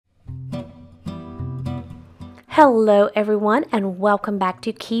Hello everyone and welcome back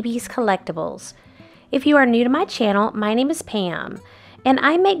to Keeby's Collectibles. If you are new to my channel, my name is Pam and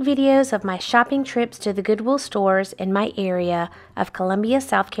I make videos of my shopping trips to the Goodwill stores in my area of Columbia,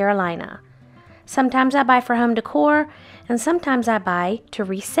 South Carolina. Sometimes I buy for home decor and sometimes I buy to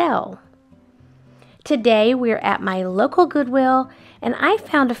resell. Today we're at my local Goodwill and I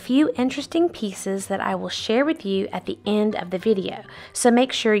found a few interesting pieces that I will share with you at the end of the video, so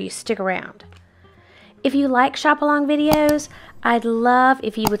make sure you stick around. If you like shop along videos, I'd love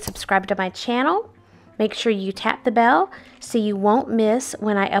if you would subscribe to my channel. Make sure you tap the bell so you won't miss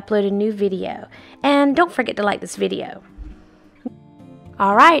when I upload a new video. And don't forget to like this video.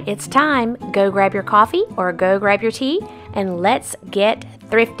 Alright, it's time. Go grab your coffee or go grab your tea and let's get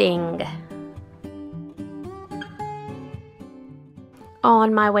thrifting.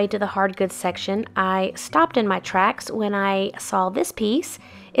 On my way to the hard goods section, I stopped in my tracks when I saw this piece.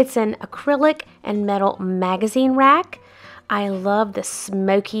 It's an acrylic and metal magazine rack. I love the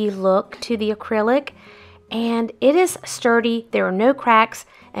smoky look to the acrylic, and it is sturdy. There are no cracks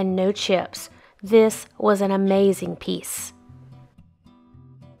and no chips. This was an amazing piece.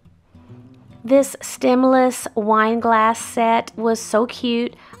 This stemless wine glass set was so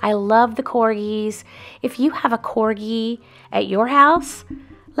cute. I love the corgis. If you have a corgi at your house,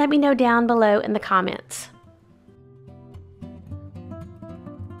 let me know down below in the comments.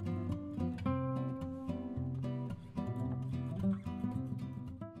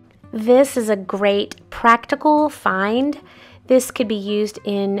 This is a great practical find. This could be used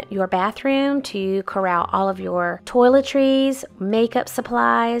in your bathroom to corral all of your toiletries, makeup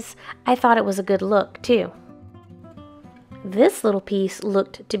supplies. I thought it was a good look too. This little piece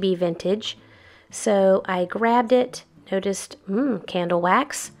looked to be vintage, so I grabbed it, noticed candle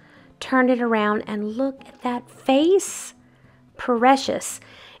wax, turned it around, and look at that face. Precious.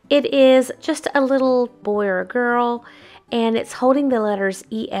 It is just a little boy or a girl, and it's holding the letters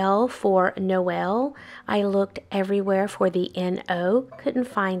EL for Noel. I looked everywhere for the NO, couldn't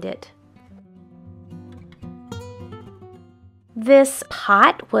find it. This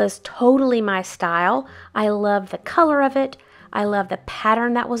pot was totally my style. I love the color of it. I love the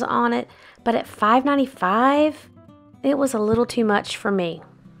pattern that was on it, but at $5.95, it was a little too much for me.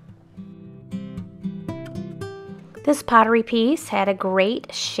 This pottery piece had a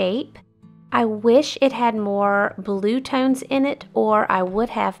great shape. I wish it had more blue tones in it, or I would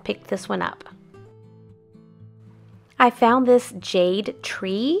have picked this one up. I found this jade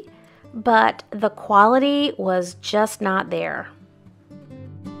tree, but the quality was just not there.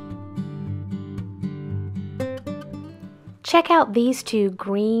 Check out these two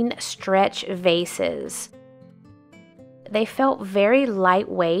green stretch vases. They felt very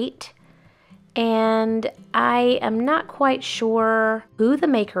lightweight, and I am not quite sure who the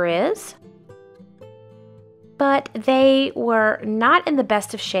maker is, but they were not in the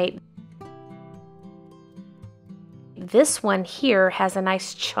best of shape. This one here has a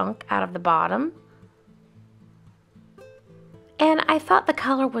nice chunk out of the bottom. And I thought the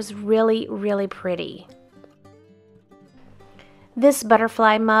color was really, really pretty. This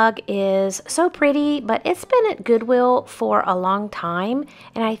butterfly mug is so pretty, but it's been at Goodwill for a long time,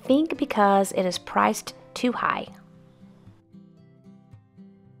 and I think because it is priced too high.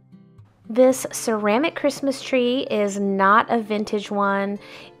 This ceramic Christmas tree is not a vintage one.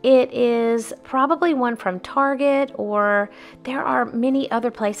 It is probably one from Target, or there are many other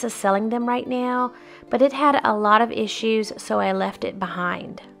places selling them right now, but it had a lot of issues, so I left it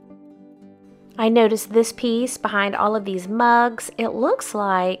behind. I noticed this piece behind all of these mugs. It looks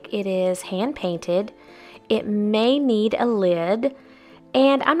like it is hand painted. It may need a lid,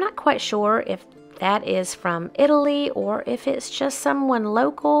 and I'm not quite sure if that is from Italy or if it's just someone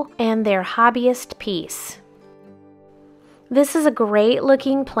local and their hobbyist piece. This is a great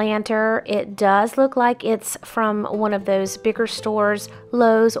looking planter. It does look like it's from one of those bigger stores,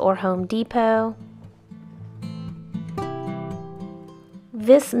 Lowe's or Home Depot.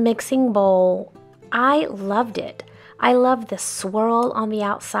 This mixing bowl, I loved it. I love the swirl on the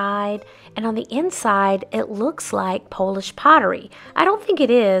outside, and on the inside it looks like Polish pottery. I don't think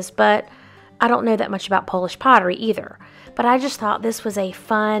it is, but I don't know that much about Polish pottery either, but I just thought this was a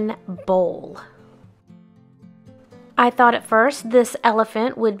fun bowl. I thought at first this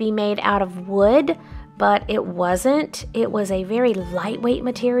elephant would be made out of wood, but it wasn't. It was a very lightweight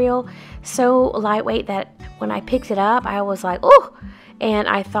material, so lightweight that when I picked it up, I was like, oh, and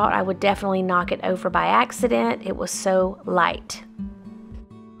I thought I would definitely knock it over by accident. It was so light.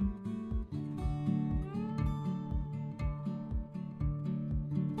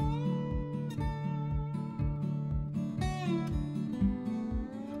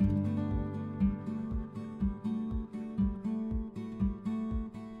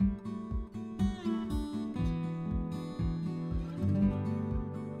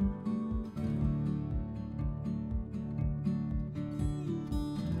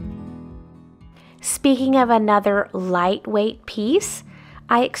 Speaking of another lightweight piece,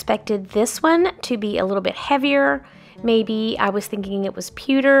 I expected this one to be a little bit heavier. Maybe I was thinking it was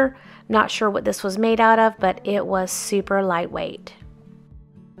pewter. Not sure what this was made out of, but it was super lightweight.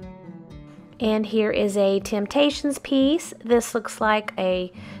 And here is a Temptations piece. This looks like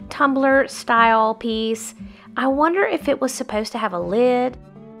a tumbler style piece. I wonder if it was supposed to have a lid,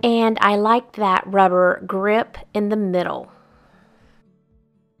 and I liked that rubber grip in the middle.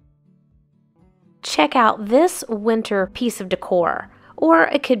 Check out this winter piece of decor, or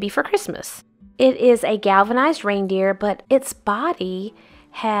it could be for Christmas. It is a galvanized reindeer, but its body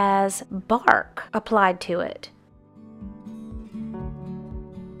has bark applied to it.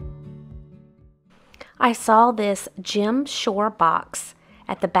 I saw this Jim Shore box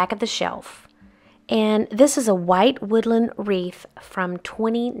at the back of the shelf, and this is a white woodland wreath from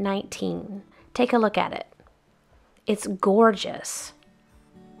 2019. Take a look at it. It's gorgeous.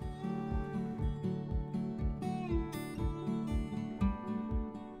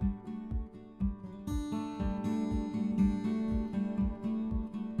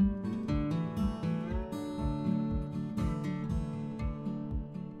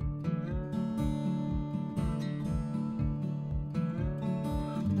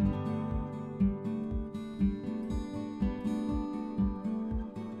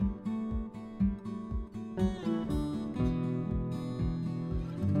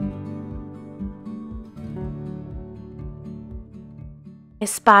 I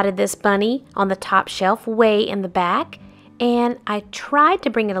spotted this bunny on the top shelf way in the back, and I tried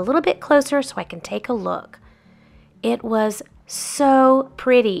to bring it a little bit closer so I can take a look. It was so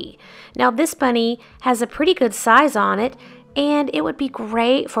pretty. Now this bunny has a pretty good size on it, and it would be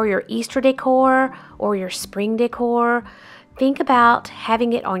great for your Easter decor or your spring decor. Think about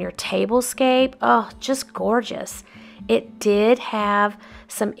having it on your tablescape. Oh, just gorgeous. It did have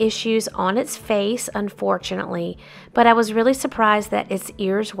some issues on its face, unfortunately, but I was really surprised that its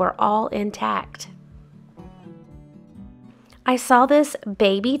ears were all intact. I saw this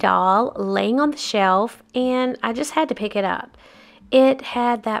baby doll laying on the shelf, and I just had to pick it up. It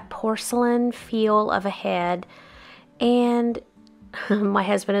had that porcelain feel of a head, and my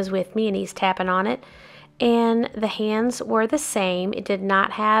husband is with me and he's tapping on it, and the hands were the same. It did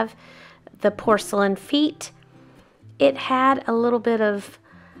not have the porcelain feet. It had a little bit of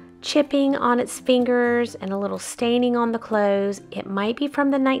chipping on its fingers and a little staining on the clothes. It might be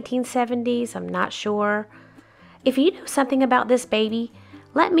from the 1970s, I'm not sure. If you know something about this baby,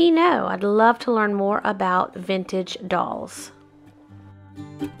 let me know. I'd love to learn more about vintage dolls.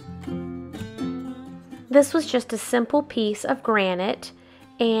 This was just a simple piece of granite,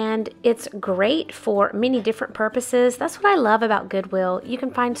 and it's great for many different purposes. That's what I love about Goodwill. You can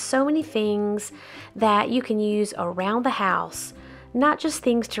find so many things that you can use around the house, not just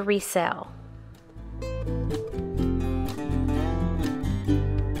things to resell.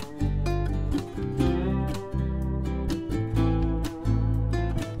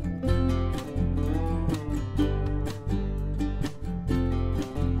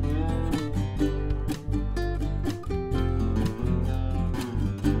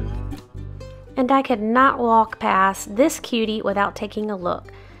 And I could not walk past this cutie without taking a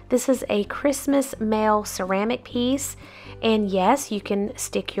look. This is a Christmas mail ceramic piece, and yes, you can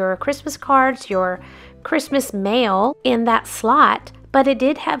stick your Christmas cards, your Christmas mail in that slot, but it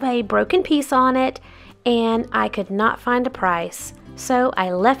did have a broken piece on it, and I could not find a price, so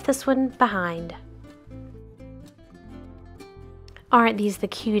I left this one behind. Aren't these the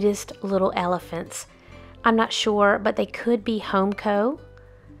cutest little elephants? I'm not sure, but they could be Homeco.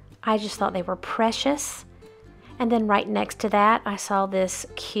 I just thought they were precious. And then right next to that, I saw this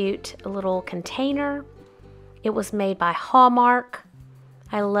cute little container. It was made by Hallmark.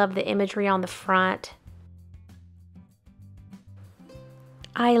 I love the imagery on the front.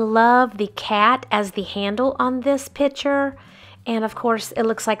 I love the cat as the handle on this picture. And of course, it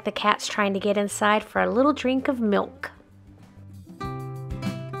looks like the cat's trying to get inside for a little drink of milk.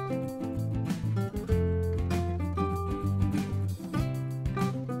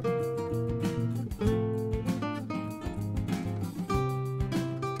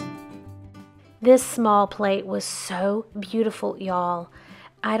 This small plate was so beautiful, y'all.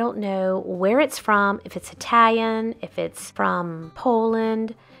 I don't know where it's from, if it's Italian, if it's from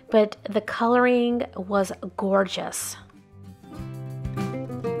Poland, but the coloring was gorgeous.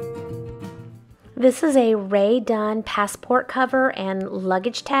 This is a Dunn passport cover and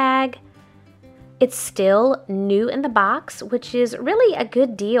luggage tag. It's still new in the box, which is really a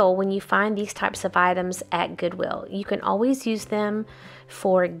good deal when you find these types of items at Goodwill. You can always use them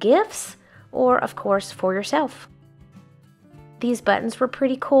for gifts, or of course for yourself. These buttons were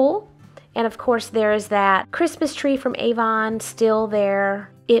pretty cool. And of course there is that Christmas tree from Avon still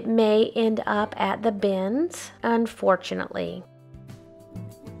there. It may end up at the bins, unfortunately.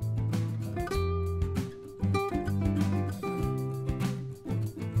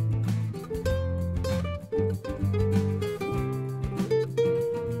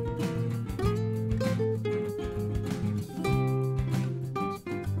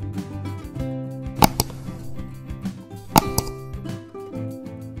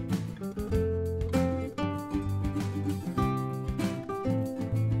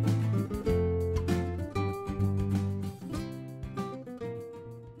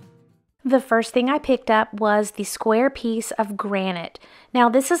 The first thing I picked up was the square piece of granite. Now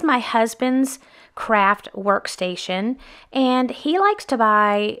this is my husband's craft workstation, and he likes to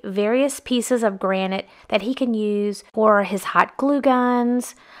buy various pieces of granite that he can use for his hot glue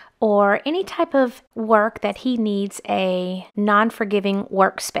guns or any type of work that he needs a non-forgiving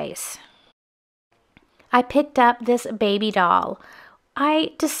workspace. I picked up this baby doll.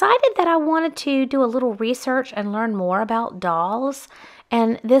 I decided that I wanted to do a little research and learn more about dolls.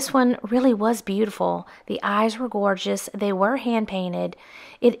 And this one really was beautiful. The eyes were gorgeous. They were hand painted.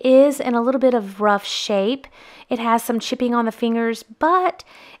 It is in a little bit of rough shape. It has some chipping on the fingers, but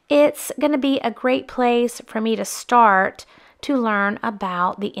it's going to be a great place for me to start to learn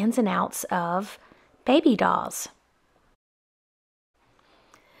about the ins and outs of baby dolls.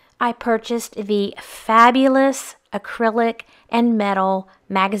 I purchased the fabulous acrylic and metal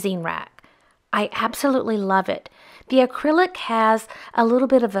magazine rack. I absolutely love it. The acrylic has a little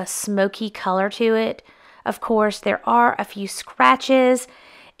bit of a smoky color to it. Of course, there are a few scratches.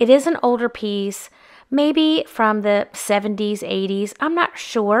 It is an older piece, maybe from the 70s, 80s. I'm not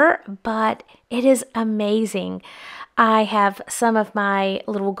sure, but it is amazing. I have some of my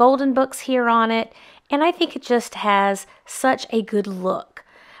little golden books here on it, and I think it just has such a good look.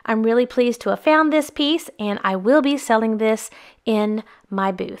 I'm really pleased to have found this piece, and I will be selling this in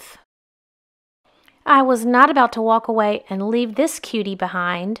my booth. I was not about to walk away and leave this cutie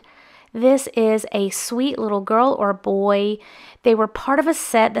behind. This is a sweet little girl or boy. They were part of a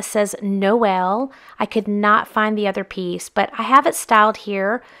set that says Noel. I could not find the other piece, but I have it styled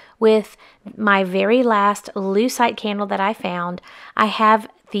here with my very last lucite candle that I found. I have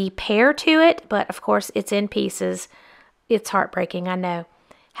the pair to it, but of course it's in pieces. It's heartbreaking, I know.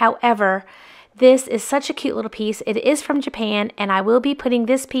 However, this is such a cute little piece. It is from Japan, and I will be putting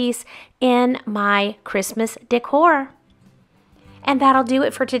this piece in my Christmas decor. And that'll do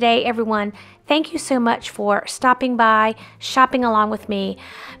it for today, everyone. Thank you so much for stopping by, shopping along with me.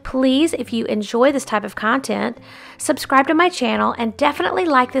 Please, if you enjoy this type of content, subscribe to my channel and definitely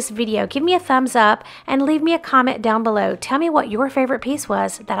like this video. Give me a thumbs up and leave me a comment down below. Tell me what your favorite piece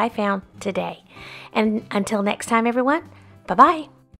was that I found today. And until next time, everyone, bye-bye.